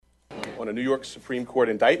on a New York Supreme Court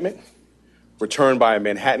indictment returned by a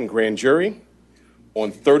Manhattan grand jury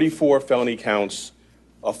on 34 felony counts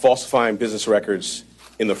of falsifying business records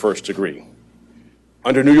in the first degree.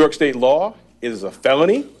 Under New York state law, it is a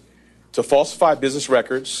felony to falsify business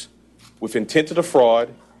records with intent to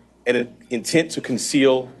defraud and an intent to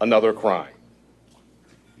conceal another crime.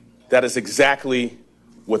 That is exactly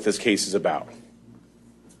what this case is about.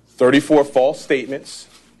 34 false statements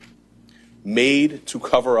made to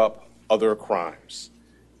cover up other crimes.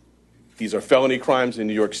 These are felony crimes in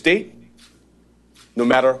New York State, no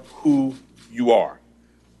matter who you are.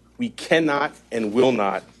 We cannot and will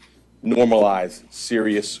not normalize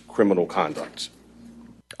serious criminal conduct.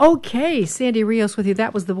 Okay, Sandy Rios with you.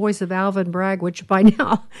 That was the voice of Alvin Bragg, which by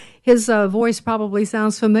now his voice probably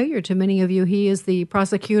sounds familiar to many of you. He is the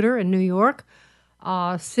prosecutor in New York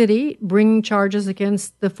City bringing charges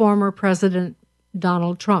against the former President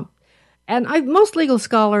Donald Trump. And most legal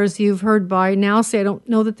scholars you've heard by now say, I don't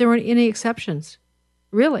know that there are any exceptions,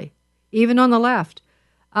 really, even on the left,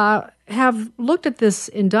 have looked at this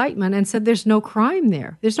indictment and said there's no crime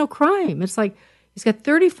there. There's no crime. It's like he's got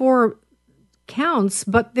 34 counts,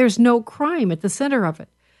 but there's no crime at the center of it.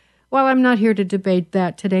 Well, I'm not here to debate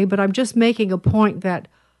that today, but I'm just making a point that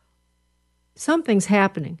something's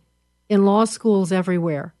happening in law schools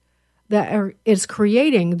everywhere that is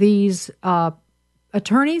creating these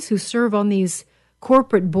attorneys who serve on these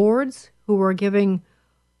corporate boards who are giving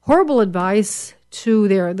horrible advice to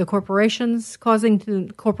the corporations, causing the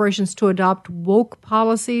corporations to adopt woke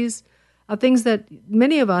policies, things that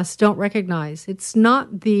many of us don't recognize. It's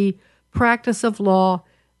not the practice of law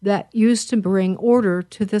that used to bring order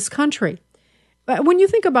to this country. But when you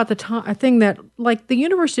think about the thing that, like the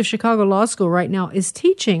University of Chicago Law School right now is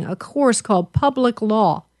teaching a course called Public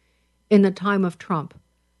Law in the time of Trump.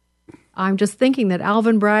 I'm just thinking that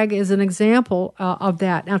Alvin Bragg is an example of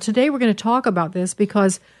that. Now, today we're going to talk about this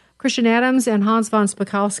because Christian Adams and Hans von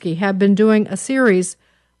Spakovsky have been doing a series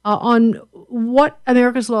on what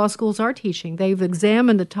America's law schools are teaching. They've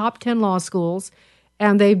examined the top 10 law schools,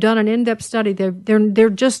 and they've done an in-depth study. They're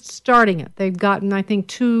just starting it. They've gotten, I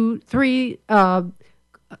think, three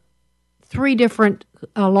different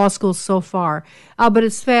law schools so far. But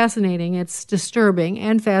it's fascinating. It's disturbing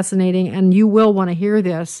and fascinating, and you will want to hear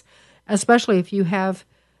this, especially if you have,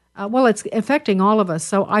 it's affecting all of us.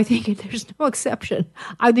 So I think there's no exception.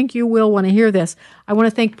 I think you will want to hear this. I want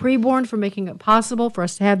to thank Preborn for making it possible for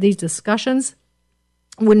us to have these discussions.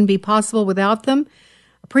 It wouldn't be possible without them.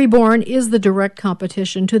 Preborn is the direct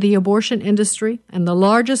competition to the abortion industry and the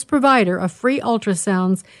largest provider of free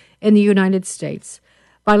ultrasounds in the United States.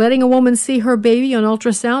 By letting a woman see her baby on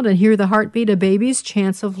ultrasound and hear the heartbeat, a baby's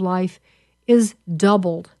chance of life is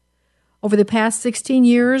doubled. Over the past 16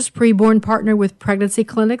 years, Preborn partnered with pregnancy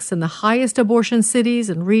clinics in the highest abortion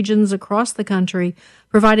cities and regions across the country,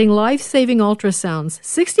 providing life-saving ultrasounds.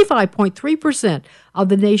 65.3% of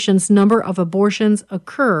the nation's number of abortions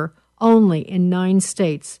occur only in 9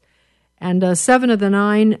 states. And 7 of the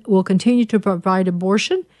 9 will continue to provide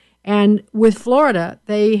abortion. And with Florida,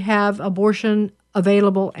 they have abortion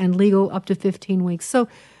available and legal up to 15 weeks. So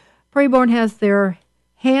Preborn has their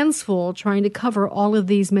hands full trying to cover all of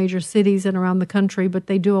these major cities and around the country, but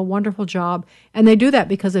they do a wonderful job, and they do that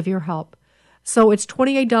because of your help. So it's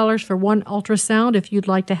 $28 for one ultrasound. If you'd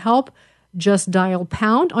like to help, just dial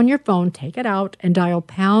pound on your phone, take it out, and dial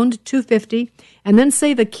pound 250, and then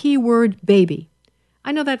say the keyword baby.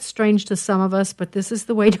 I know that's strange to some of us, but this is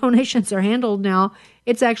the way donations are handled now.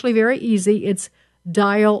 It's actually very easy. It's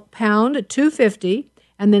dial pound 250,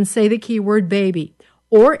 and then say the keyword baby.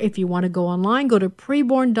 Or if you want to go online, go to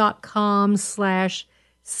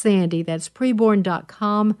preborn.com/Sandy. That's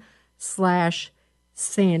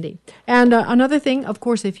preborn.com/Sandy. And another thing, of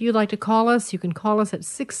course, if you'd like to call us, you can call us at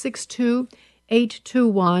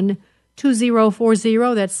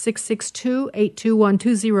 662-821-2040. That's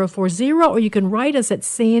 662-821-2040. Or you can write us at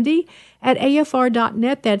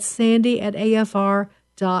sandy@afr.net. That's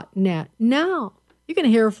sandy@afr.net. Now, you're going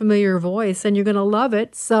to hear a familiar voice, and you're going to love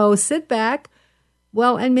it. So sit back.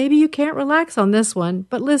 Well, and maybe you can't relax on this one,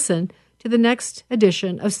 but listen to the next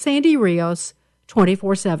edition of Sandy Rios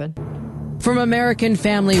 24/7. From American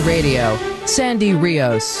Family Radio, Sandy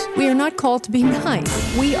Rios. We are not called to be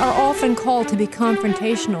nice. We are often called to be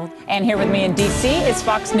confrontational. And here with me in D.C. is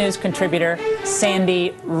Fox News contributor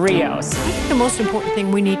Sandy Rios. I think the most important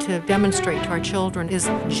thing we need to demonstrate to our children is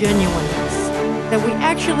genuineness. that we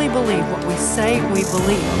actually believe what we say we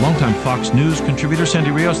believe. Longtime Fox News contributor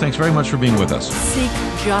Sandy Rios, thanks very much for being with us. Seek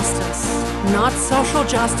justice. Not social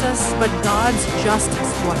justice, but God's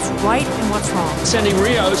justice. What's right and what's wrong. Sandy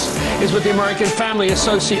Rios is with the American Family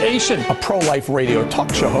Association, a pro-life radio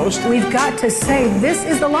talk show host. We've got to say this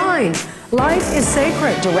is the line. Life is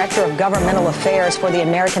sacred. Director of Governmental Affairs for the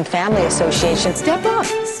American Family Association. Step up,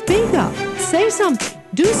 speak up, say something,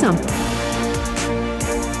 do something.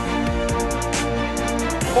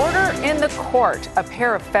 Order in the court. A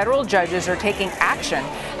pair of federal judges are taking action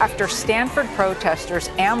after Stanford protesters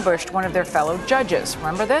ambushed one of their fellow judges.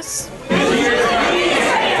 Remember this? Your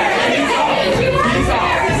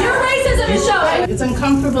racism is showing. It's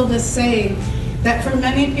uncomfortable to say that for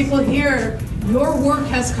many people here, your work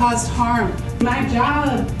has caused harm. My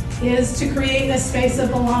job is to create a space of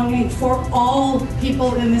belonging for all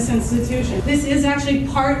people in this institution. This is actually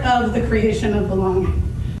part of the creation of belonging.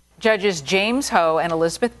 Judges James Ho and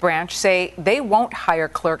Elizabeth Branch say they won't hire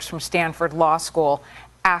clerks from Stanford Law School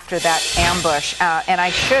after that ambush. And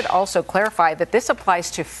I should also clarify that this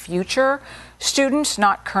applies to future students,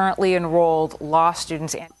 not currently enrolled law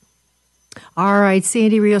students. All right,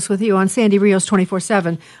 Sandy Rios with you on Sandy Rios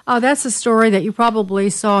 24/7. That's a story that you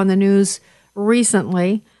probably saw in the news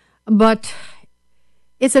recently, but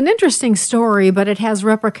it's an interesting story, but it has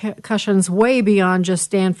repercussions way beyond just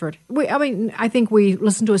Stanford. I think we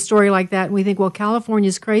listen to a story like that and we think, well,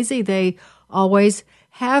 California's crazy. They always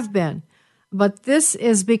have been. But this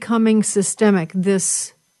is becoming systemic,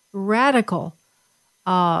 this radicalization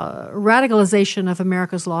of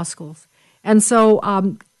America's law schools. And so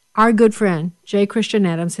our good friend, J. Christian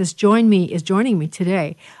Adams, is joining me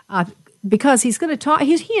today because he's going to talk.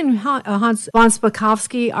 He and Hans von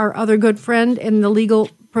Spakovsky, our other good friend in the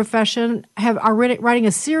legal profession, are writing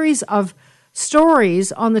a series of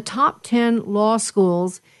stories on the top 10 law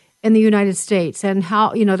schools in the United States and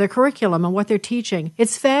how, their curriculum and what they're teaching.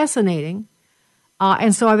 It's fascinating.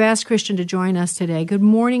 And so I've asked Christian to join us today. Good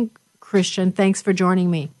morning, Christian. Thanks for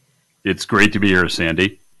joining me. It's great to be here,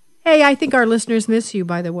 Sandy. Hey, I think our listeners miss you,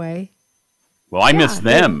 by the way. Well, I miss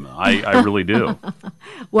them. I really do.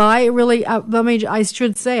 Well, I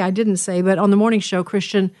should say, I didn't say, but on the morning show,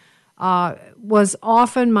 Christian was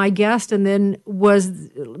often my guest and then was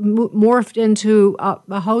morphed into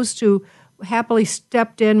a host who happily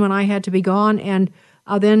stepped in when I had to be gone and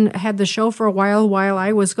then had the show for a while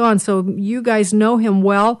I was gone. So you guys know him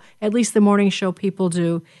well, at least the morning show people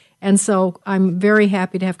do. And so I'm very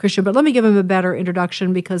happy to have Christian. But let me give him a better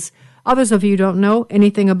introduction because others of you don't know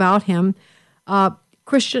anything about him.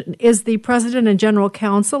 Christian is the president and general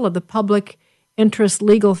counsel of the Public Interest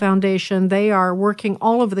Legal Foundation. They are working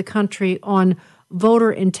all over the country on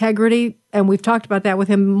voter integrity, and we've talked about that with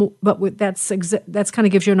him, but that's kind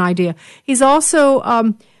of gives you an idea. He's also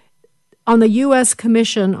on the U.S.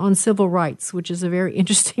 Commission on Civil Rights, which is a very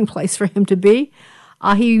interesting place for him to be.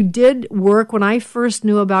 He did work, when I first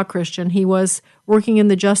knew about Christian, he was working in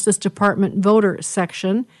the Justice Department voter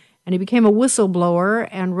section, and he became a whistleblower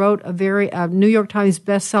and wrote a New York Times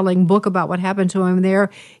best-selling book about what happened to him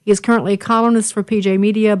there. He is currently a columnist for PJ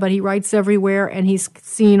Media, but he writes everywhere, and he's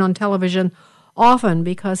seen on television often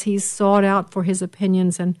because he's sought out for his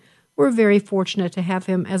opinions, and we're very fortunate to have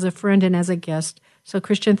him as a friend and as a guest. So,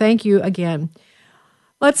 Christian, thank you again.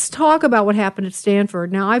 Let's talk about what happened at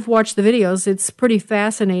Stanford. Now, I've watched the videos. It's pretty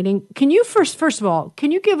fascinating. Can you first of all,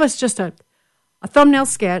 can you give us just a thumbnail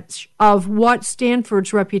sketch of what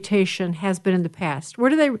Stanford's reputation has been in the past?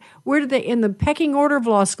 Where do they in the pecking order of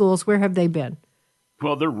law schools, where have they been?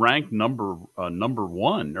 Well, they're ranked number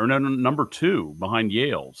one or number two behind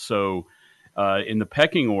Yale. So in the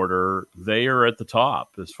pecking order, they are at the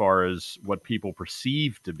top as far as what people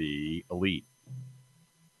perceive to be elite.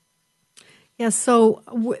 Yes, so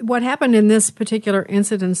what happened in this particular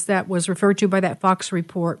incident that was referred to by that Fox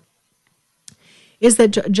report is that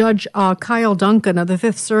Judge Kyle Duncan of the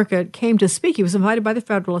Fifth Circuit came to speak. He was invited by the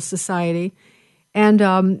Federalist Society. And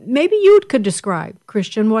maybe you could describe,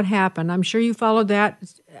 Christian, what happened. I'm sure you followed that.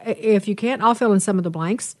 If you can't, I'll fill in some of the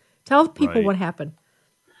blanks. Tell people what happened.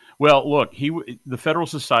 Well, look, the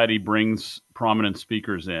Federalist Society brings prominent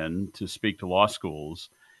speakers in to speak to law schools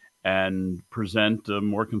and present a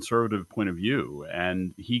more conservative point of view.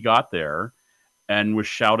 And he got there and was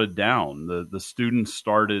shouted down. The students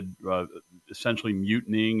started essentially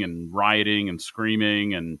mutinying and rioting and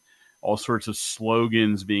screaming and all sorts of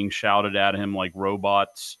slogans being shouted at him like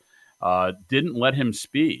robots, didn't let him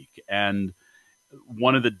speak. And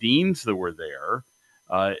one of the deans that were there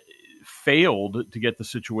failed to get the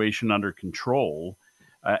situation under control.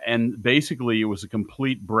 And basically, it was a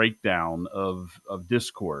complete breakdown of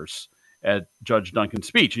discourse. at Judge Duncan's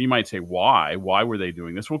speech. And you might say, why? Why were they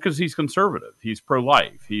doing this? Well, because he's conservative. He's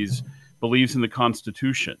pro-life. He's believes in the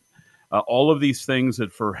Constitution. All of these things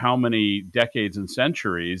that for how many decades and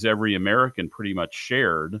centuries every American pretty much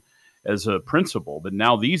shared as a principle. But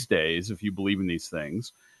now these days, if you believe in these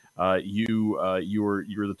things, you're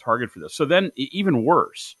the target for this. So then, even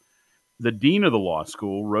worse, the dean of the law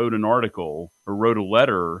school wrote an article or wrote a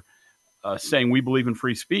letter saying we believe in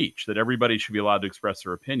free speech, that everybody should be allowed to express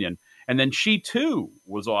their opinion. And then she too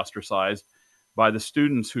was ostracized by the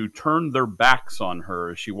students who turned their backs on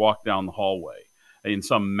her as she walked down the hallway in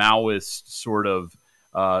some Maoist sort of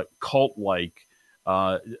cult-like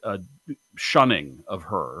shunning of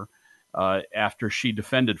her after she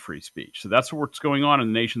defended free speech. So that's what's going on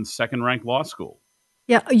in the nation's second-ranked law school.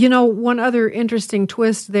 Yeah, one other interesting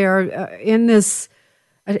twist there in his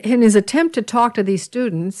attempt to talk to these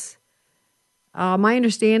students. My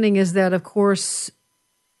understanding is that, of course,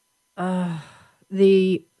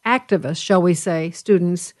 the activists, shall we say,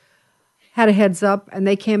 students, had a heads up, and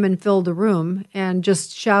they came and filled the room and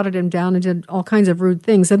just shouted him down and did all kinds of rude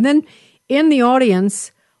things. And then in the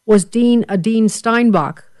audience was Dean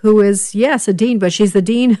Steinbach, who is, yes, a dean, but she's the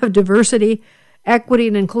Dean of Diversity, Equity,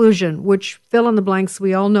 and Inclusion, which, fill in the blanks,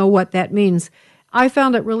 we all know what that means. I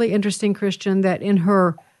found it really interesting, Christian, that in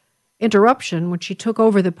her interruption, when she took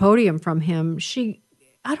over the podium from him,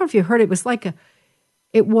 I don't know if you heard it,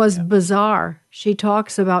 it was bizarre. She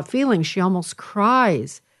talks about feelings. She almost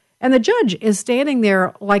cries. And the judge is standing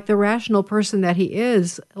there like the rational person that he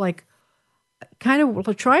is, like kind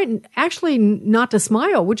of trying actually not to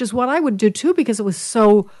smile, which is what I would do too, because it was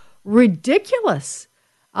so ridiculous.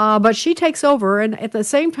 But she takes over, and at the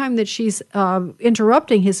same time that she's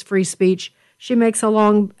interrupting his free speech, she makes a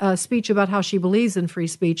long speech about how she believes in free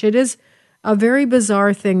speech. It is a very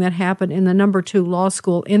bizarre thing that happened in the number 2 law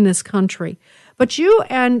school in this country. But you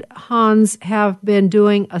and Hans have been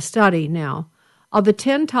doing a study now of the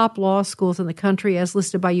 10 top law schools in the country as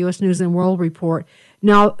listed by U.S. News and World Report.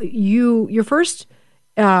 Now, your first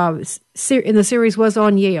in the series was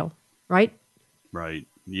on Yale, right? Right.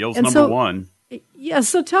 Yale's number 1. Yeah,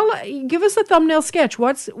 so give us a thumbnail sketch.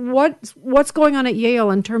 What's going on at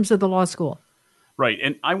Yale in terms of the law school? Right,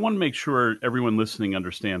 and I want to make sure everyone listening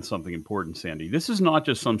understands something important, Sandy. This is not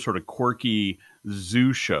just some sort of quirky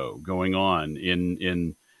zoo show going on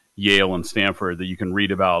in Yale and Stanford that you can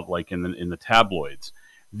read about like in the tabloids.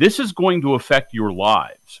 This is going to affect your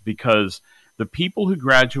lives because the people who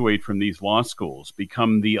graduate from these law schools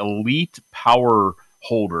become the elite power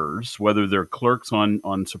holders, whether they're clerks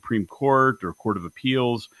on Supreme Court or Court of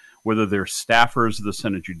Appeals, whether they're staffers of the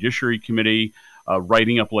Senate Judiciary Committee,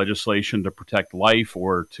 writing up legislation to protect life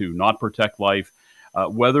or to not protect life,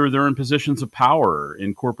 whether they're in positions of power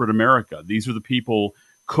in corporate America. These are the people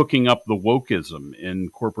cooking up the wokeism in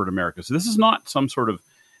corporate America. So this is not some sort of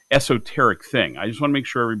esoteric thing. I just want to make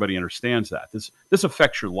sure everybody understands that. This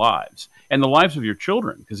affects your lives and the lives of your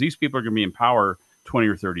children, because these people are going to be in power 20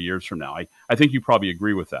 or 30 years from now. I think you probably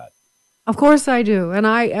agree with that. Of course I do. And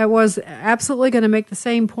I was absolutely going to make the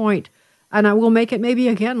same point, and I will make it maybe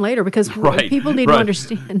again later, because people need to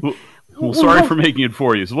understand. Well, sorry for making it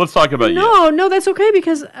for you. So let's talk about you. No, that's okay,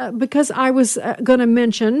 because I was going to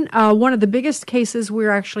mention one of the biggest cases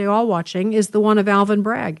we're actually all watching is the one of Alvin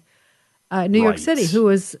Bragg, New York City, who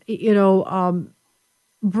is,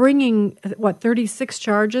 bringing, 36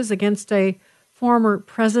 charges against a former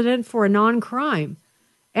president for a non-crime,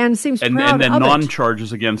 and seems proud of it. And then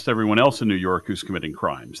non-charges against everyone else in New York who's committing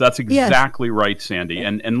crimes. That's exactly right, Sandy.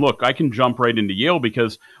 And look, I can jump right into Yale,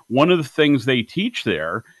 because one of the things they teach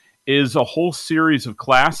there is a whole series of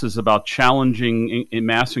classes about challenging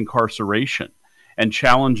mass incarceration and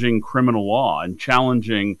challenging criminal law and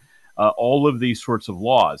challenging all of these sorts of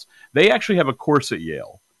laws. They actually have a course at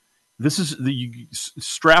Yale. This is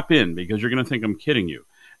strap in, because you're going to think I'm kidding you.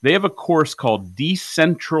 They have a course called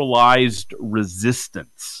Decentralized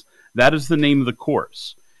Resistance. That is the name of the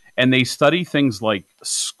course. And they study things like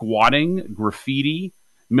squatting, graffiti,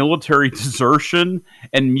 military desertion,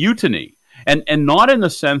 and mutiny. And not in the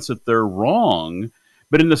sense that they're wrong,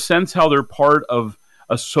 but in the sense how they're part of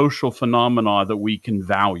a social phenomena that we can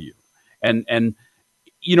value. And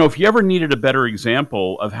if you ever needed a better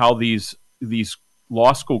example of how these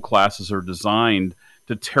law school classes are designed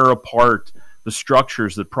to tear apart the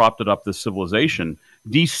structures that propped up this civilization,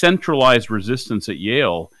 decentralized resistance at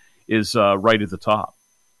Yale is right at the top.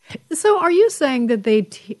 So are you saying that they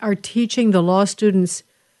are teaching the law students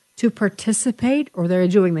to participate, or they're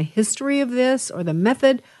doing the history of this or the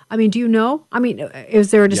method? I mean, do you know? I mean,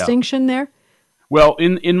 is there a distinction there? Well,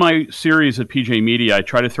 in my series at PJ Media, I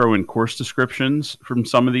try to throw in course descriptions from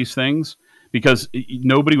some of these things, because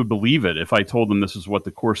nobody would believe it if I told them this is what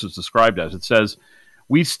the course is described as. It says,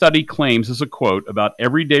 we study claims, as a quote, about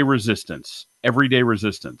everyday resistance,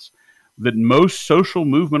 that most social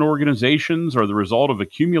movement organizations are the result of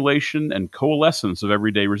accumulation and coalescence of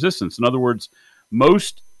everyday resistance. In other words,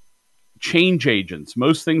 most change agents,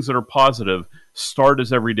 most things that are positive, start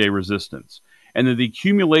as everyday resistance. And that the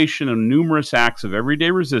accumulation of numerous acts of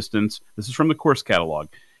everyday resistance, this is from the course catalog,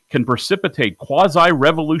 can precipitate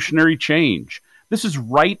quasi-revolutionary change. This is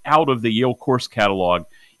right out of the Yale course catalog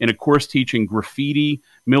in a course teaching graffiti,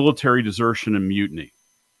 military desertion, and mutiny.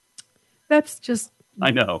 That's just...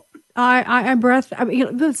 I know. I breath. I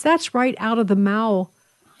mean, that's right out of the Mao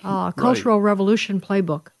Cultural Revolution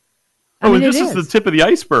playbook. This is the tip of the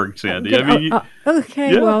iceberg, Sandy.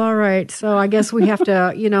 Okay, well, all right. So I guess we have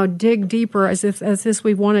to, dig deeper as this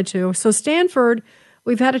we wanted to. So Stanford,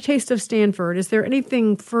 we've had a taste of Stanford. Is there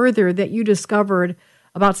anything further that you discovered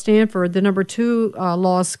about Stanford, the number 2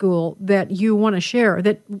 law school, that you want to share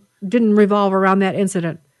that didn't revolve around that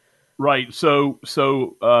incident? Right. So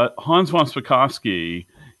Hans von Spakovsky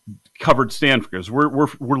covered Stanford because we're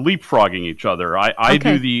leapfrogging each other. I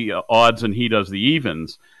do the odds and he does the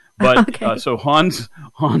evens. But so Hans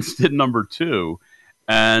did number 2,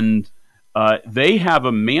 and they have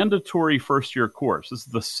a mandatory first-year course. This is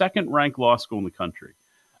the second-ranked law school in the country.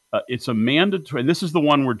 It's a mandatory, and this is the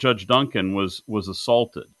one where Judge Duncan was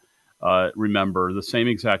assaulted. Remember, the same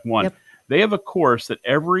exact one. Yep. They have a course that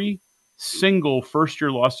every single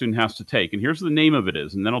first-year law student has to take, and here's the name of it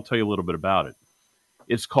is, and then I'll tell you a little bit about it.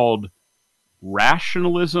 It's called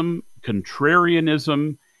Rationalism,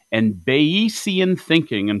 Contrarianism, and Bayesian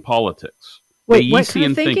Thinking in Politics. Wait, Bayesian what kind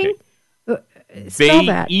of thinking?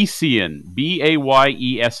 Bayesian,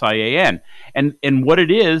 Bayesian. And what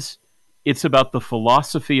it is, it's about the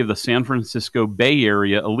philosophy of the San Francisco Bay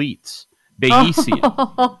Area elites.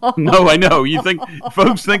 Bayesian. No, I know.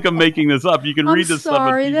 Folks think I'm making this up. You can read this stuff.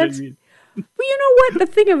 Well, you know what? The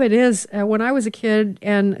thing of it is, when I was a kid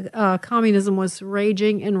and communism was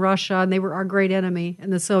raging in Russia, and they were our great enemy in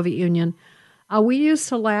the Soviet Union, we used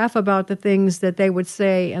to laugh about the things that they would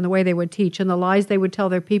say and the way they would teach and the lies they would tell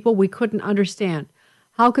their people. We couldn't understand.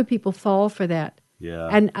 How could people fall for that? Yeah.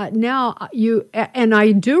 And now and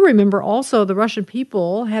I do remember also the Russian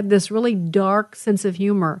people had this really dark sense of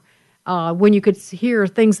humor when you could hear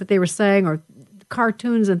things that they were saying or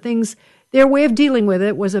cartoons and things. Their way of dealing with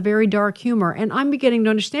it was a very dark humor. And I'm beginning to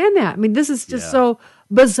understand that. I mean, this is just so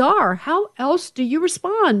bizarre. How else do you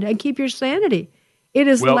respond and keep your sanity? It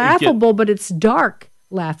is laughable, but it's dark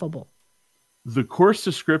laughable. The course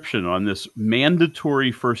description on this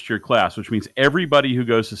mandatory first-year class, which means everybody who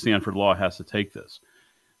goes to Stanford Law has to take this,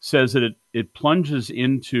 says that it plunges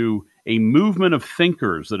into a movement of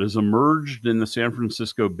thinkers that has emerged in the San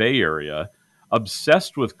Francisco Bay Area,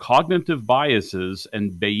 obsessed with cognitive biases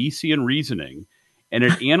and Bayesian reasoning, and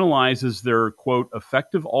it analyzes their, quote,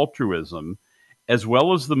 effective altruism, as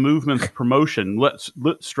well as the movement's promotion. Let's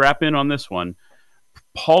strap in on this one.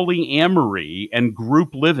 Polyamory and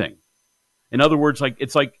group living. In other words,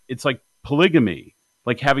 it's like polygamy,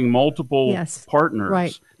 like having multiple partners.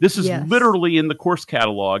 Right. This is literally in the course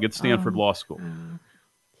catalog at Stanford Law School.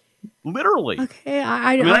 Literally. Okay.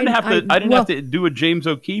 I didn't have to do a James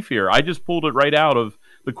O'Keefe here. I just pulled it right out of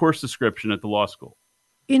the course description at the law school.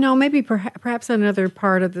 Maybe perhaps another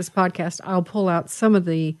part of this podcast, I'll pull out some of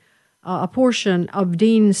the a portion of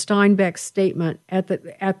Dean Steinbeck's statement at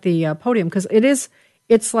the podium, because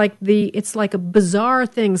it's like a bizarre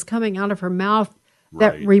things coming out of her mouth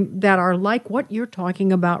that are like what you're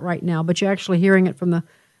talking about right now, but you're actually hearing it from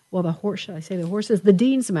the horse. Should I say the horse is the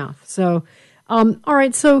dean's mouth? So, all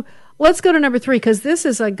right. So let's go to number 3, because this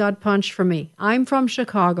is a gut punch for me. I'm from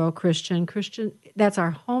Chicago, Christian. That's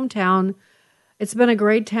our hometown. It's been a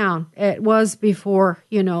great town. It was before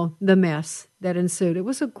the mess that ensued. It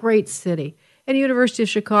was a great city, and the University of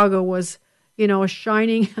Chicago was a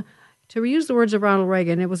shining. To reuse the words of Ronald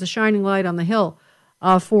Reagan, it was a shining light on the hill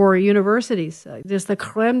for universities, just the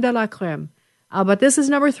creme de la creme. But this is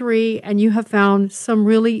number 3, and you have found some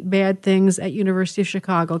really bad things at University of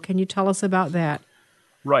Chicago. Can you tell us about that?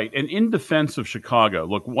 Right. And in defense of Chicago,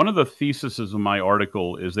 look, one of the theses of my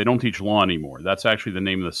article is they don't teach law anymore. That's actually the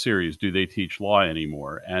name of the series, Do They Teach Law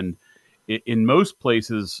Anymore? And in most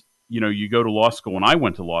places, you go to law school. When I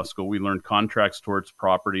went to law school, we learned contracts, torts,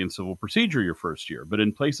 property, and civil procedure your first year. But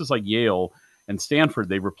in places like Yale and Stanford,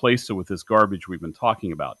 they replaced it with this garbage we've been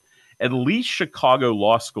talking about. At least Chicago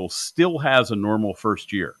Law School still has a normal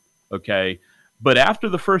first year, okay? But after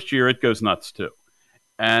the first year, it goes nuts too.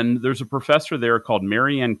 And there's a professor there called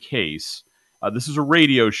Marianne Case. This is a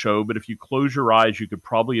radio show, but if you close your eyes, you could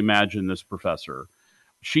probably imagine this professor.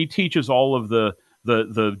 She teaches all of the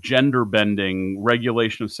gender bending,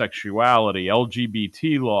 regulation of sexuality,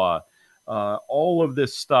 LGBT law. All of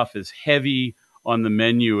this stuff is heavy on the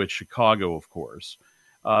menu at Chicago, of course.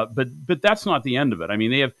 But that's not the end of it. I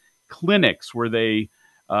mean, they have clinics where they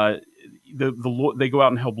go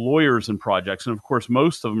out and help lawyers in projects, and of course,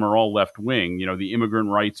 most of them are all left wing. You know, the Immigrant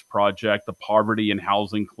Rights Project, the Poverty and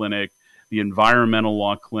Housing Clinic, the Environmental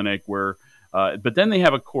Law Clinic. But then they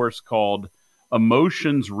have a course called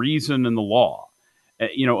Emotions, Reason, and the Law.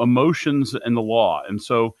 Emotions and the law, and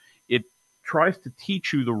so it tries to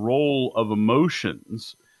teach you the role of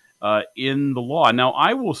emotions in the law. Now,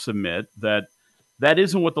 I will submit that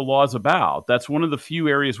isn't what the law is about. That's one of the few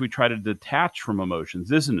areas we try to detach from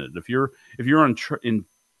emotions, isn't it? If you're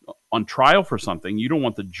on trial for something, you don't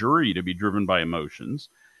want the jury to be driven by emotions.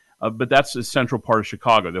 But that's a central part of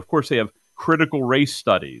Chicago. Of course, they have critical race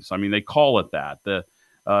studies. I mean, they call it that.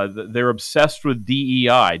 They're obsessed with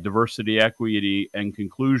DEI, diversity, equity, and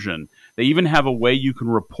inclusion. They even have a way you can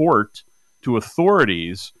report to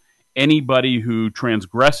authorities anybody who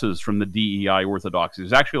transgresses from the DEI orthodoxy.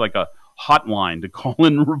 There's actually like a hotline to call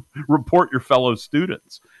and report your fellow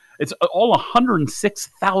students. It's all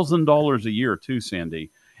 $106,000 a year too,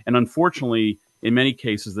 Sandy. And unfortunately, in many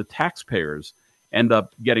cases, the taxpayers end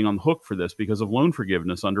up getting on the hook for this because of loan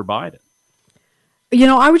forgiveness under Biden. You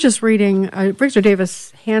know, I was just reading, Victor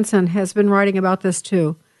Davis Hanson has been writing about this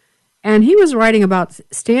too. And he was writing about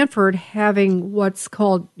Stanford having what's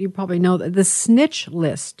called, you probably know, the snitch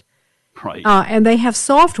list. Right. And they have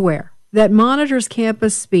software that monitors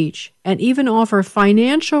campus speech and even offer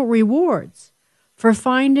financial rewards for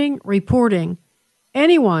finding, reporting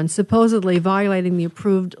anyone supposedly violating the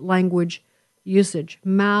approved language usage.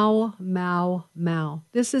 Mao, Mao, Mao.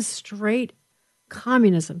 This is straight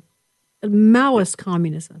communism, Maoist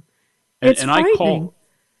communism. It's frightening.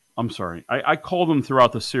 I call them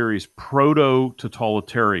throughout the series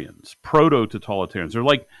proto-totalitarians. Proto-totalitarians. They're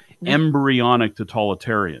like embryonic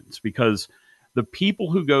totalitarians because the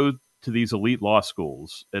people who go to these elite law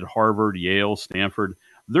schools at Harvard, Yale, Stanford,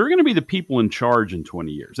 they're going to be the people in charge in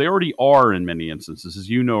 20 years. They already are in many instances, as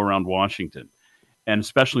you know, around Washington, and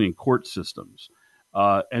especially in court systems.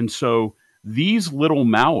 And so these little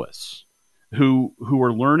Maoists who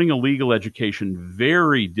are learning a legal education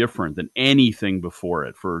very different than anything before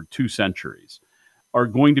it for 2 centuries are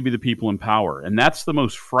going to be the people in power. And that's the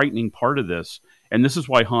most frightening part of this. And this is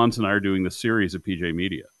why Hans and I are doing this series at PJ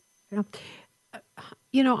Media. Yeah.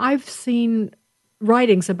 You know, I've seen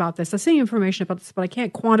writings about this. I've seen information about this, but I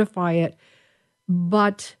can't quantify it.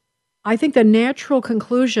 But I think the natural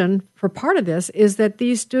conclusion for part of this is that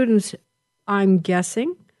these students, I'm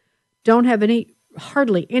guessing, don't have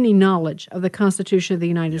hardly any knowledge of the Constitution of the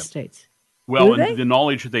United States. Well, and the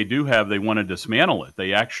knowledge that they do have, they want to dismantle it.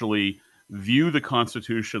 They actually view the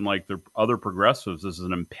Constitution, like the other progressives, as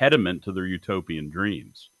an impediment to their utopian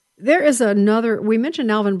dreams. There is we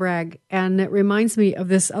mentioned Alvin Bragg, and it reminds me of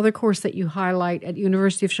this other course that you highlight at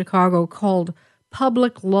University of Chicago called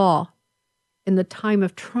Public Law in the Time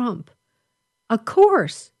of Trump. A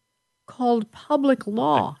course called Public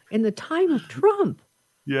Law in the Time of Trump.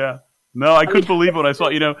 Yeah. No, I couldn't believe what I saw.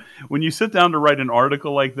 You know, when you sit down to write an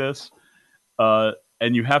article like this, and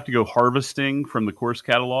you have to go harvesting from the course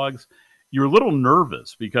catalogs, you're a little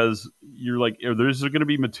nervous because you're like, is there going to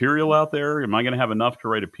be material out there? Am I going to have enough to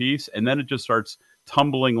write a piece? And then it just starts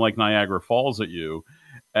tumbling like Niagara Falls at you.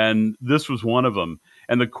 And this was one of them.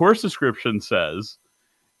 And the course description says,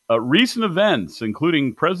 recent events,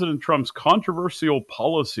 including President Trump's controversial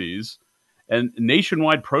policies and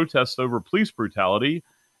nationwide protests over police brutality,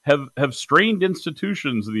 have strained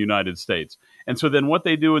institutions in the United States. And so then what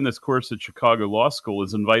they do in this course at Chicago Law School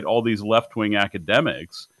is invite all these left-wing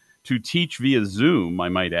academics to teach via Zoom, I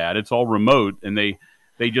might add. It's all remote, and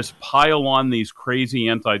they just pile on these crazy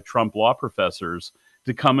anti-Trump law professors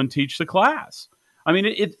to come and teach the class. I mean,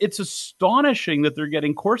 it's astonishing that they're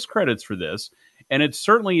getting course credits for this, and it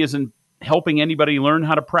certainly isn't helping anybody learn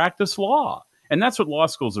how to practice law. And that's what law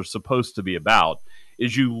schools are supposed to be about,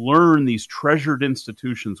 is you learn these treasured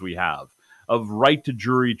institutions we have of right to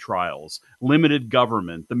jury trials, limited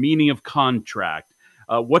government, the meaning of contract,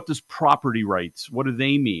 what does property rights, what do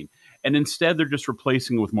they mean? And instead, they're just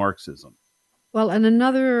replacing it with Marxism. Well, and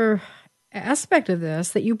another aspect of this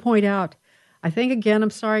that you point out, I think, again, I'm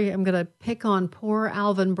sorry, I'm going to pick on poor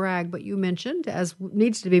Alvin Bragg, but you mentioned, as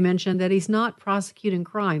needs to be mentioned, that he's not prosecuting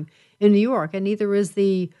crime in New York, and neither is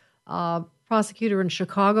the prosecutor in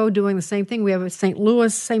Chicago doing the same thing. We have St.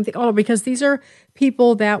 Louis, same thing. Oh, because these are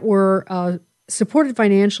people that were supported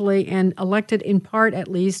financially and elected in part, at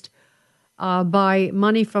least, by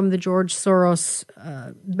money from the George Soros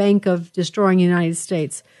Bank of Destroying the United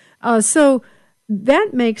States. So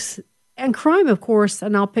that makes, and crime, of course,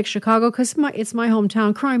 and I'll pick Chicago because it's my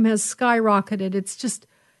hometown. Crime has skyrocketed.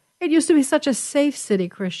 It used to be such a safe city,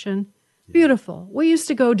 Christian. Beautiful. We used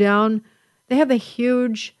to go down. They have the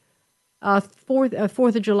huge Fourth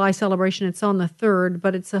of July celebration. It's on the 3rd,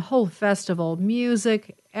 but it's a whole festival,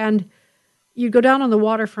 music, and you go down on the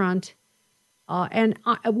waterfront, and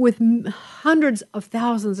with hundreds of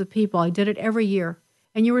thousands of people. I did it every year,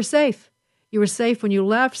 and you were safe. You were safe when you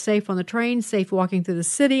left, safe on the train, safe walking through the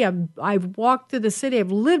city. I've walked through the city.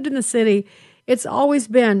 I've lived in the city. It's always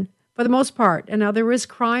been, for the most part, and now there is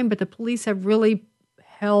crime, but the police have really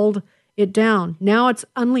held it down. Now it's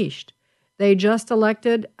unleashed. They just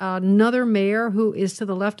elected another mayor who is to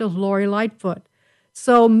the left of Lori Lightfoot.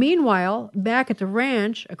 So meanwhile, back at the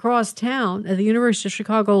ranch across town at the University of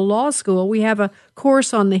Chicago Law School, we have a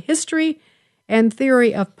course on the history and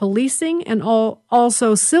theory of policing and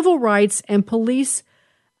also civil rights and police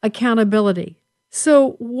accountability.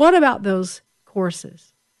 So what about those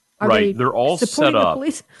courses? Right. They're all set up. The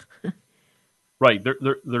police? Right.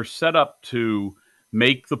 They're set up to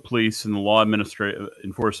make the police and the law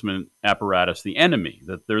enforcement apparatus the enemy,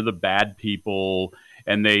 that they're the bad people,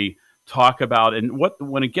 and they talk about, and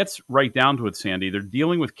when it gets right down to it, Sandy, they're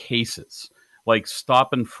dealing with cases like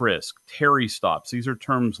stop and frisk, Terry stops. These are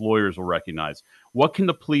terms lawyers will recognize. What can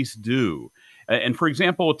the police do? And for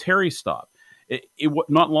example, a Terry stop,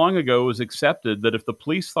 not long ago it was accepted that if the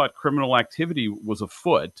police thought criminal activity was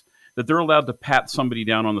afoot, that they're allowed to pat somebody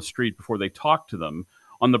down on the street before they talk to them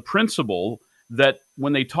on the principle that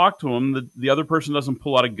when they talk to them, the other person doesn't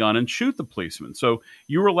pull out a gun and shoot the policeman. So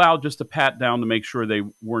you were allowed just to pat down to make sure they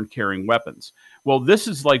weren't carrying weapons. Well, this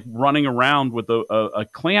is like running around with a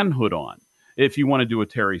Klan hood on if you want to do a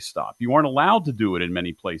Terry stop. You aren't allowed to do it in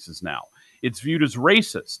many places now. It's viewed as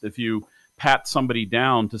racist if you pat somebody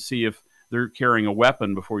down to see if they're carrying a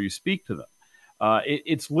weapon before you speak to them.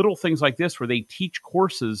 It's little things like this where they teach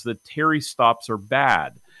courses that Terry stops are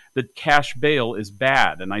bad, that cash bail is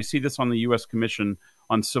bad. And I see this on the U.S. Commission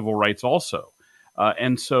on Civil Rights also.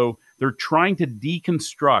 And so they're trying to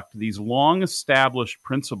deconstruct these long-established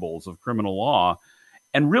principles of criminal law.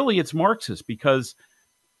 And really, it's Marxist because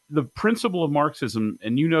the principle of Marxism,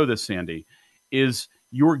 and you know this, Sandy, is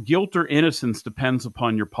your guilt or innocence depends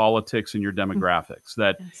upon your politics and your demographics.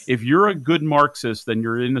 That if you're a good Marxist, then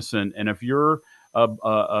you're innocent. And if you're a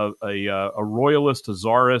royalist, a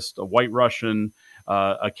czarist, a white Russian,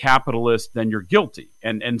 a capitalist, then you're guilty.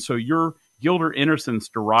 And so your guilt or innocence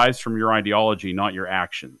derives from your ideology, not your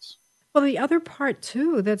actions. Well, the other part,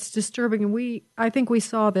 too, that's disturbing, and I think we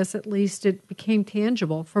saw this, at least it became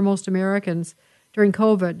tangible for most Americans during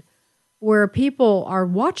COVID, where people are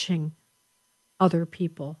watching other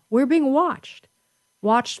people. We're being watched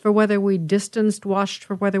for whether we distanced, watched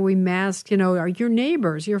for whether we masked, are your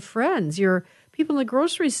neighbors, your friends, your people in the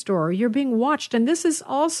grocery store, you're being watched. And this is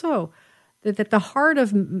also at the heart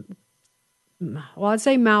of, well, I'd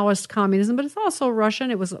say Maoist communism, but it's also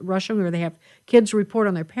Russian. It was Russian where they have kids report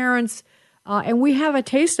on their parents. And we have a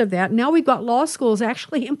taste of that. Now we've got law schools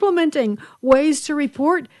actually implementing ways to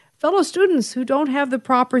report fellow students who don't have the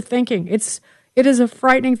proper thinking. It is a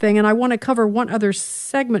frightening thing, and I want to cover one other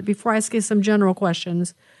segment before I ask you some general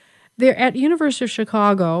questions. There at University of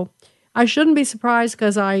Chicago, I shouldn't be surprised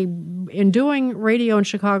because in doing radio in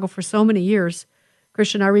Chicago for so many years,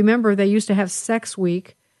 Christian, I remember they used to have Sex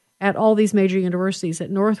Week at all these major universities,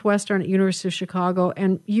 at Northwestern, at University of Chicago,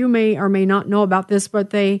 and you may or may not know about this,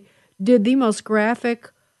 but they did the most graphic,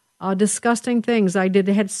 disgusting things.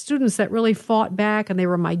 They had students that really fought back, and they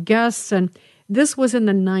were my guests, and this was in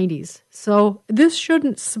the 90s. So this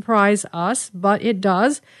shouldn't surprise us, but it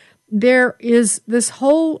does. There is this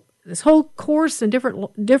whole course and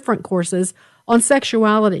different courses on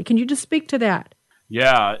sexuality. Can you just speak to that?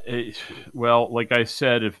 Yeah. Well, like I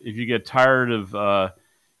said, if you get tired of,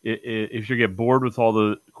 if you get bored with all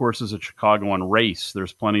the courses at Chicago on race,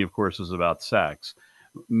 there's plenty of courses about sex.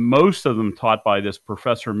 Most of them taught by this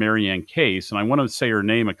Professor Marianne Case, and I want to say her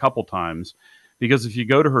name a couple times, because if you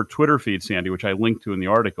go to her Twitter feed, Sandy, which I linked to in the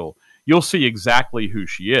article, you'll see exactly who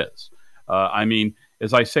she is. I mean,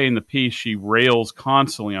 as I say in the piece, she rails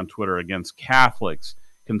constantly on Twitter against Catholics,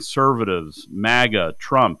 conservatives, MAGA,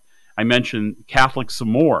 Trump. I mentioned Catholics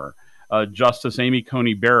some more. Justice Amy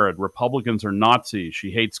Coney Barrett, Republicans are Nazis.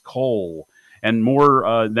 She hates coal. And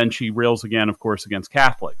more than she rails again, of course, against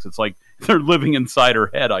Catholics. It's like they're living inside her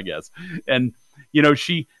head, I guess. And,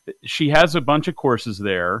 she has a bunch of courses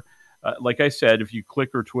there. Like I said, if you click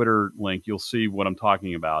her Twitter link, you'll see what I'm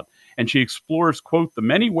talking about. And she explores, quote, the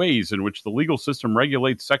many ways in which the legal system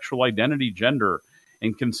regulates sexual identity, gender,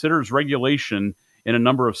 and considers regulation in a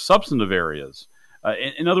number of substantive areas.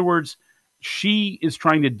 In other words, she is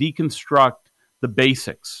trying to deconstruct the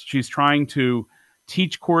basics. She's trying to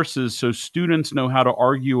teach courses so students know how to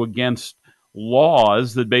argue against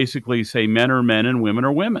laws that basically say men are men and women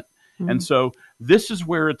are women. And so this is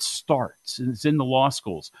where it starts. It's in the law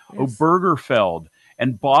schools. Yes. Obergefell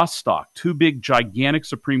and Bostock, two big, gigantic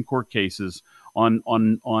Supreme Court cases on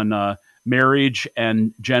marriage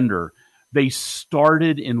and gender. They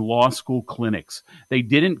started in law school clinics. They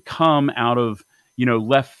didn't come out of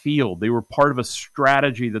left field. They were part of a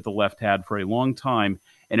strategy that the left had for a long time,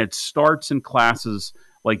 and it starts in classes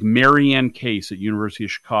like Marianne Case at University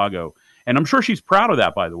of Chicago. And I'm sure she's proud of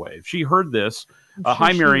that, by the way. If she heard this, sure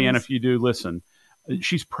hi, Marianne, if you do listen.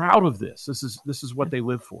 She's proud of this. This is what they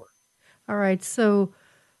live for. All right, so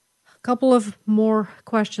a couple of more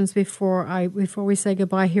questions before we say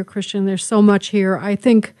goodbye here, Christian. There's so much here. I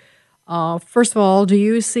think, first of all, do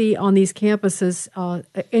you see on these campuses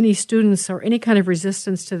any students or any kind of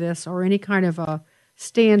resistance to this or any kind of a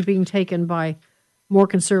stand being taken by more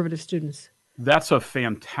conservative students? That's a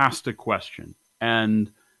fantastic question.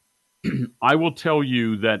 And I will tell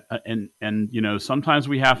you that, and sometimes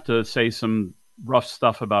we have to say some rough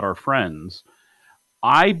stuff about our friends.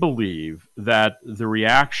 I believe that the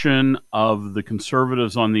reaction of the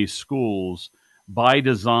conservatives on these schools by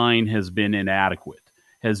design has been inadequate,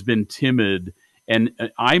 has been timid. And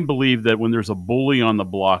I believe that when there's a bully on the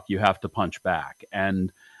block, you have to punch back.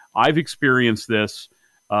 And I've experienced this.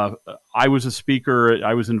 I was a speaker.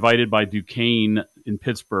 I was invited by Duquesne in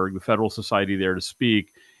Pittsburgh, the Federal Society there, to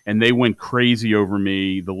speak. And they went crazy over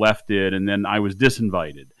me, the left did, and then I was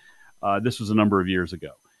disinvited. This was a number of years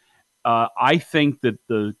ago. I think that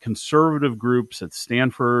the conservative groups at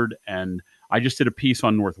Stanford, and I just did a piece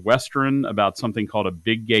on Northwestern about something called a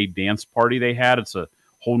big gay dance party they had. It's a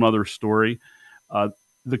whole nother story.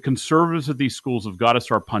 The conservatives at these schools have got to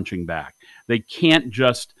start punching back. They can't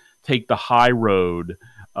just take the high road.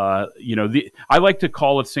 I like to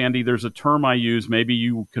call it, Sandy, there's a term I use. Maybe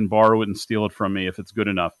you can borrow it and steal it from me if it's good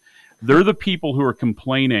enough. They're the people who are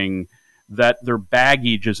complaining that their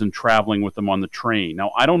baggage isn't traveling with them on the train.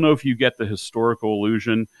 Now, I don't know if you get the historical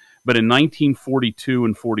illusion, but in 1942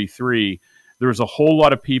 and 43, there was a whole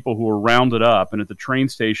lot of people who were rounded up, and at the train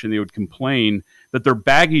station, they would complain that their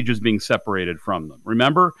baggage is being separated from them.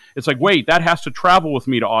 Remember? It's like, wait, that has to travel with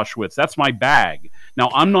me to Auschwitz. That's my bag. Now,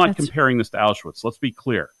 I'm not comparing this to Auschwitz. Let's be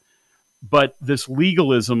clear. But this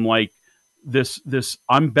legalism, like this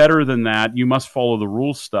I'm better than that, you must follow the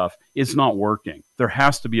rules stuff, is not working. There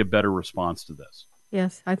has to be a better response to this.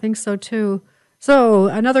 Yes, I think so too. So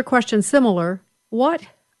another question similar. What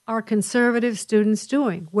are conservative students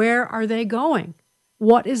doing? Where are they going?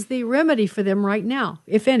 What is the remedy for them right now,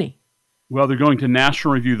 if any? Well, they're going to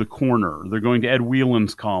National Review The Corner. They're going to Ed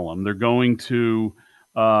Whelan's column. They're going to,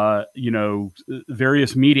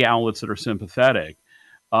 various media outlets that are sympathetic.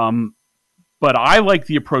 But I like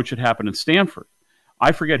the approach that happened at Stanford.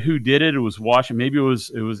 I forget who did it. It was Washington. Maybe it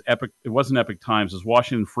was Epic. It wasn't Epic Times. It was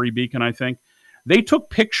Washington Free Beacon, I think. They took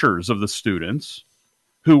pictures of the students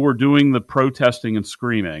who were doing the protesting and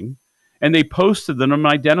screaming, and they posted them and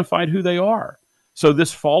identified who they are. So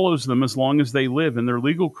this follows them as long as they live in their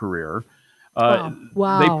legal career.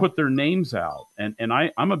 Wow. They put their names out, and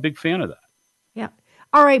I'm a big fan of that. Yeah.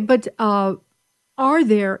 All right, but are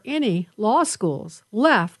there any law schools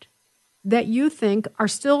left that you think are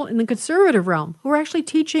still in the conservative realm who are actually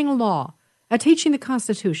teaching law, teaching the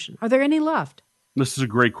Constitution? Are there any left? This is a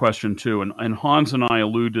great question, too. And Hans and I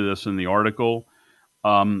allude to this in the article.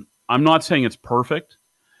 I'm not saying it's perfect,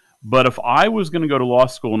 but if I was going to go to law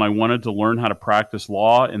school and I wanted to learn how to practice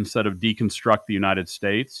law instead of deconstruct the United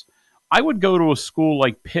States, I would go to a school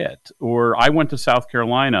like Pitt, or I went to South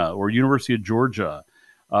Carolina, or University of Georgia,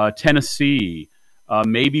 Tennessee,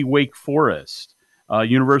 maybe Wake Forest,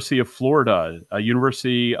 University of Florida,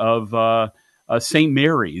 University of St.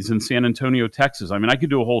 Mary's in San Antonio, Texas. I mean, I could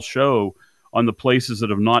do a whole show on the places that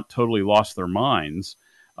have not totally lost their minds.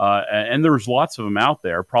 And there's lots of them out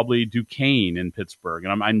there, probably Duquesne in Pittsburgh.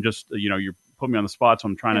 And I'm just, you're putting me on the spot, so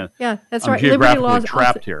I'm trying to, yeah, that's I'm right. geographically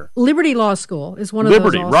trapped here. Liberty Law School is one of those.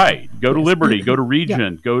 Liberty, right. Go to Liberty, go to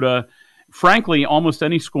Regent, go to, frankly, almost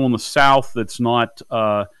any school in the South that's not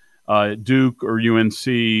Duke or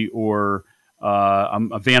UNC or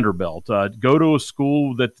a Vanderbilt. Go to a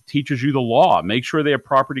school that teaches you the law. Make sure they have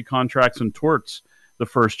property contracts and torts the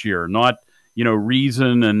first year, not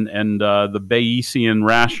reason and the Bayesian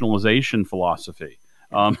rationalization philosophy,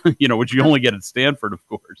 which you only get at Stanford, of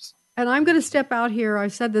course. And I'm going to step out here.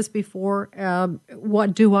 I've said this before.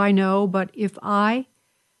 What do I know? But if I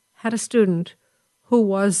had a student who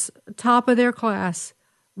was top of their class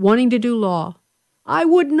wanting to do law, I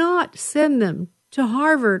would not send them to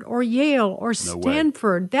Harvard or Yale or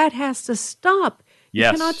Stanford. That has to stop.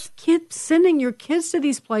 Yes. You cannot keep sending your kids to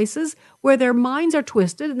these places where their minds are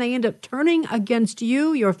twisted and they end up turning against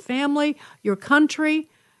you, your family, your country.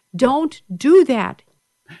 Don't do that.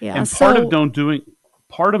 Yeah, and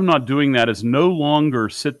part of not doing that is no longer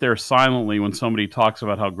sit there silently when somebody talks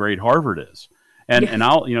about how great Harvard is. And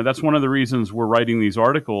I'll, that's one of the reasons we're writing these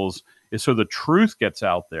articles is so the truth gets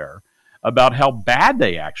out there about how bad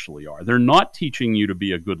they actually are. They're not teaching you to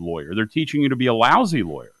be a good lawyer. They're teaching you to be a lousy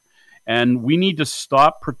lawyer. And we need to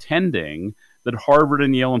stop pretending that Harvard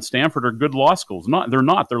and Yale and Stanford are good law schools. They're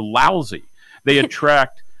not. They're lousy. They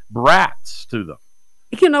attract brats to them.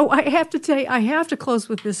 I have to tell you, I have to close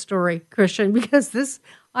with this story, Christian, because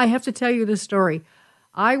I have to tell you this story.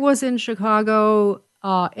 I was in Chicago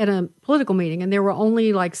at a political meeting, and there were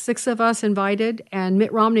only like 6 of us invited, and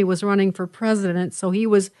Mitt Romney was running for president, so he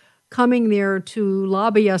was coming there to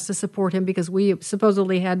lobby us to support him because we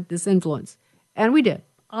supposedly had this influence. And we did.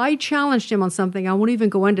 I challenged him on something. I won't even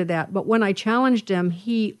go into that. But when I challenged him,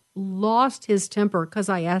 he lost his temper because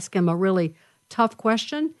I asked him a really tough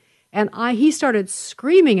question. And he started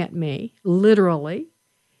screaming at me, literally.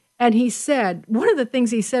 And he said, one of the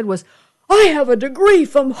things he said was, I have a degree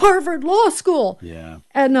from Harvard Law School. Yeah.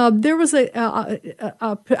 And there was an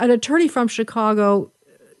attorney from Chicago.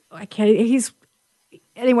 I can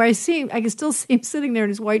still see him sitting there in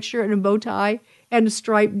his white shirt and a bow tie and a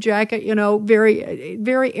striped jacket, very,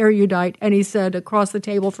 very erudite. And he said across the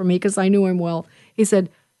table from me, because I knew him well, he said,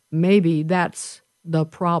 maybe that's the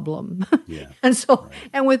problem. Yeah.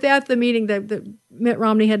 And with that, the meeting, that Mitt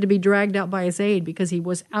Romney had to be dragged out by his aide because he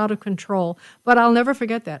was out of control. But I'll never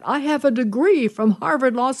forget that. I have a degree from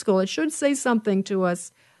Harvard Law School. It should say something to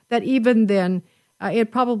us that even then,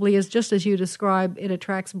 it probably is just as you describe, it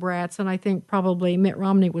attracts brats. And I think probably Mitt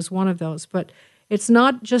Romney was one of those. But it's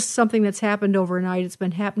not just something that's happened overnight. It's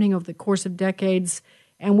been happening over the course of decades.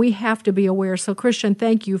 And we have to be aware. So, Christian,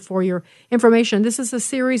 thank you for your information. This is a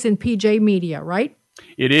series in PJ Media, right?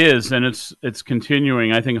 It is, and it's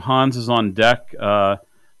continuing. I think Hans is on deck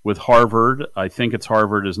with Harvard. I think it's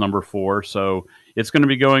Harvard is number 4. So it's going to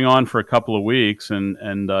be going on for a couple of weeks, and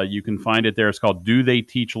you can find it there. It's called Do They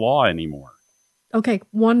Teach Law Anymore? Okay,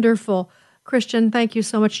 wonderful. Christian, thank you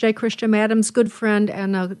so much today. Christian Adams, good friend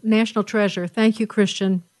and a national treasure. Thank you,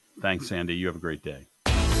 Christian. Thanks, Sandy. You have a great day.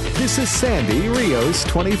 This is Sandy Rios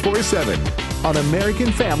 24/7 on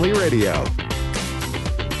American Family Radio.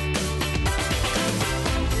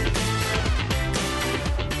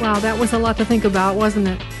 Wow, that was a lot to think about, wasn't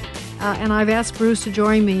it? And I've asked Bruce to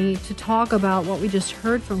join me to talk about what we just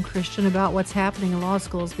heard from Christian about what's happening in law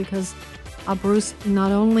schools, because Bruce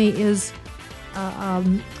not only is a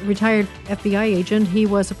retired FBI agent, he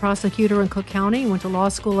was a prosecutor in Cook County, went to law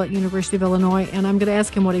school at University of Illinois, and I'm going to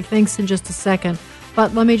ask him what he thinks in just a second.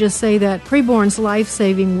 But let me just say that preborn's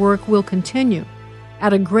life-saving work will continue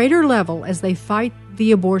at a greater level as they fight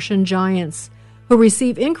the abortion giants who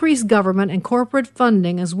receive increased government and corporate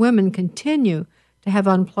funding as women continue to have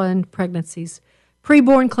unplanned pregnancies.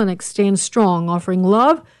 Preborn clinics stand strong, offering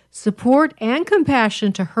love, support, and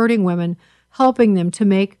compassion to hurting women, helping them to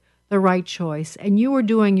make the right choice. And you are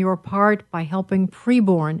doing your part by helping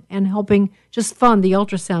Preborn and helping just fund the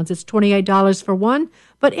ultrasounds. It's $28 for one,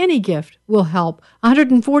 but any gift will help.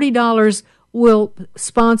 $140 will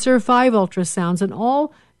sponsor 5 ultrasounds, and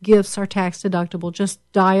all gifts are tax deductible. Just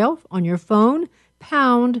dial on your phone,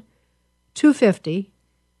 pound 250,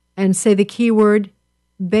 and say the keyword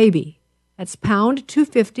baby. That's pound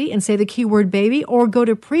 250 and say the keyword baby, or go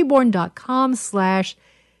to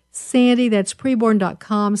preborn.com/Sandy. That's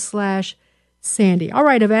preborn.com/Sandy. All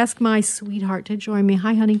right, I've asked my sweetheart to join me.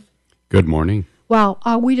 Hi, honey. Good morning. Wow,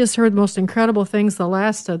 we just heard the most incredible things. The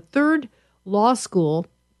last third law school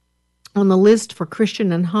on the list for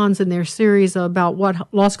Christian and Hans in their series about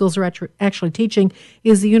what law schools are actually teaching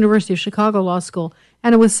is the University of Chicago Law School.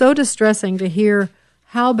 And it was so distressing to hear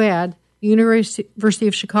how bad the University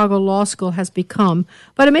of Chicago Law School has become.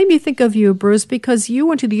 But it made me think of you, Bruce, because you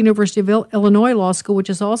went to the University of Illinois Law School, which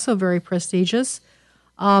is also very prestigious.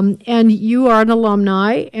 And you are an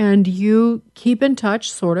alumni, and you keep in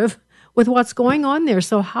touch, sort of, with what's going on there.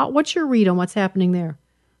 So what's your read on what's happening there?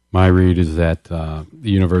 My read is that the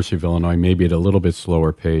University of Illinois may be at a little bit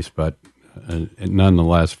slower pace, but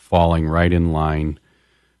nonetheless falling right in line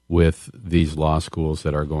with these law schools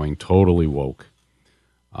that are going totally woke.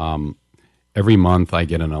 Every month I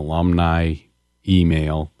get an alumni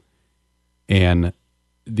email, and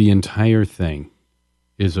the entire thing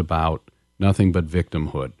is about nothing but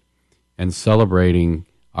victimhood and celebrating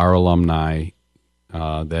our alumni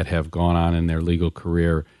that have gone on in their legal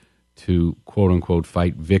career to, quote unquote,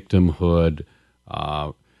 fight victimhood,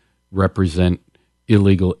 represent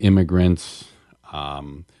illegal immigrants,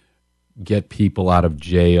 get people out of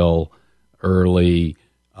jail early,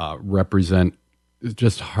 represent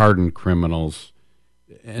just hardened criminals.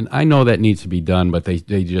 And I know that needs to be done, but they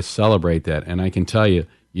just celebrate that. And I can tell you,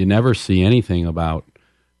 you never see anything about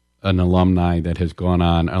an alumnus that has gone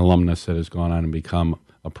on and become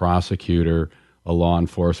a prosecutor, a law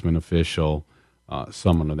enforcement official,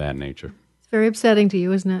 someone of that nature. It's very upsetting to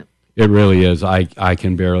you, isn't it? It really is. I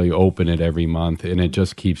can barely open it every month, and it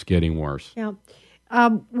just keeps getting worse. Yeah.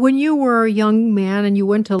 When you were a young man and you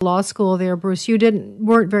went to law school there, Bruce, you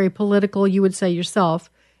weren't very political, you would say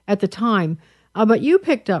yourself, at the time. But you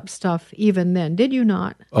picked up stuff even then, did you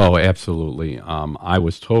not? Oh, absolutely. I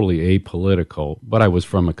was totally apolitical, but I was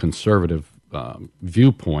from a conservative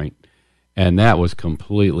viewpoint, and that was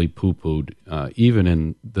completely poo-pooed. Even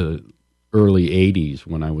in the early 80s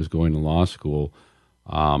when I was going to law school,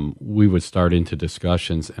 we would start into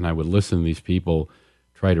discussions, and I would listen to these people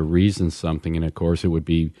try to reason something, and of course it would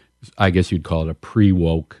be, I guess you'd call it a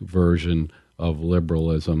pre-woke version of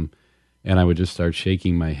liberalism, and I would just start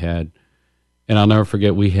shaking my head. And I'll never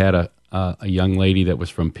forget, we had a young lady that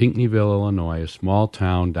was from Pinckneyville, Illinois, a small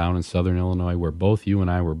town down in southern Illinois where both you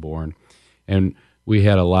and I were born. And we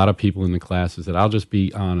had a lot of people in the classes that, I'll just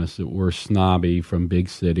be honest, that were snobby from big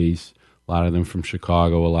cities, a lot of them from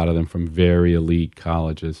Chicago, a lot of them from very elite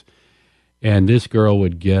colleges. And this girl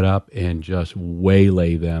would get up and just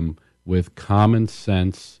waylay them with common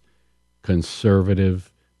sense,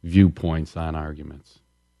 conservative viewpoints on arguments.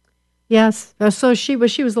 Yes. So she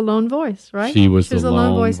was the lone voice, right? She was the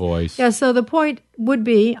lone voice. Yeah, so the point would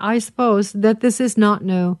be, I suppose, that this is not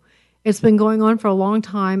new. It's been going on for a long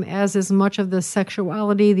time, as is much of the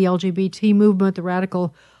sexuality, the LGBT movement, the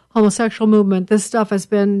radical homosexual movement. This stuff has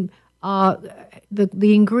been, the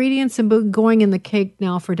ingredients have been going in the cake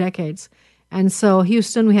now for decades. And so,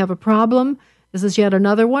 Houston, we have a problem. This is yet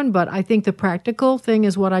another one, but I think the practical thing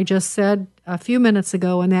is what I just said a few minutes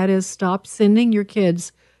ago, and that is stop sending your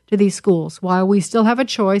kids to these schools. While we still have a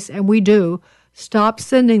choice, and we do, stop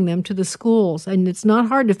sending them to the schools. And it's not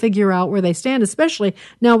hard to figure out where they stand, especially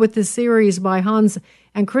now with this series by Hans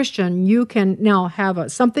and Christian. You can now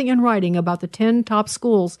have something in writing about the 10 top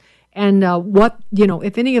schools and what,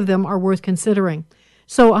 if any of them are worth considering.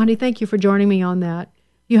 So, honey, thank you for joining me on that.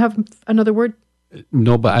 You have another word?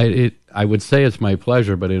 No, but I would say it's my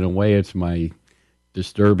pleasure, but in a way it's my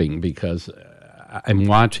disturbing, because I'm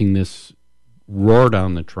watching this roar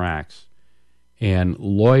down the tracks, and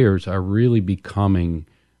lawyers are really becoming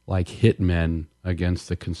like hitmen against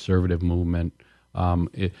the conservative movement.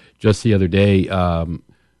 Just the other day,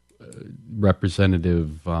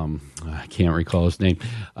 Representative, I can't recall his name,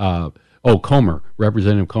 Comer,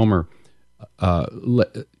 Representative Comer,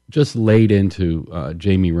 just laid into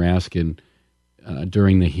Jamie Raskin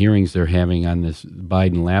during the hearings they're having on this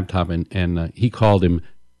Biden laptop, and he told him,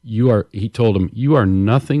 you are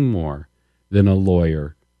nothing more than a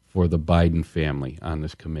lawyer for the Biden family on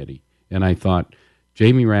this committee. And I thought,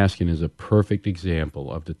 Jamie Raskin is a perfect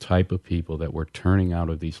example of the type of people that we're turning out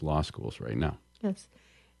of these law schools right now. Yes.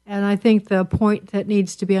 And I think the point that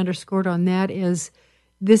needs to be underscored on that is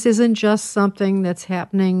this isn't just something that's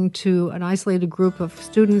happening to an isolated group of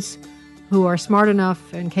students who are smart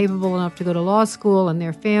enough and capable enough to go to law school and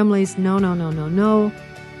their families. No.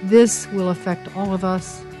 This will affect all of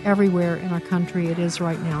us everywhere in our country. It is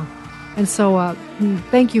right now. And so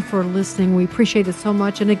thank you for listening. We appreciate it so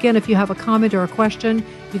much. And again, if you have a comment or a question,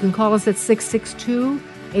 you can call us at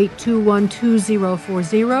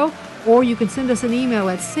 662-821-2040, or you can send us an email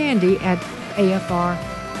at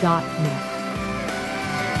sandy@afr.net.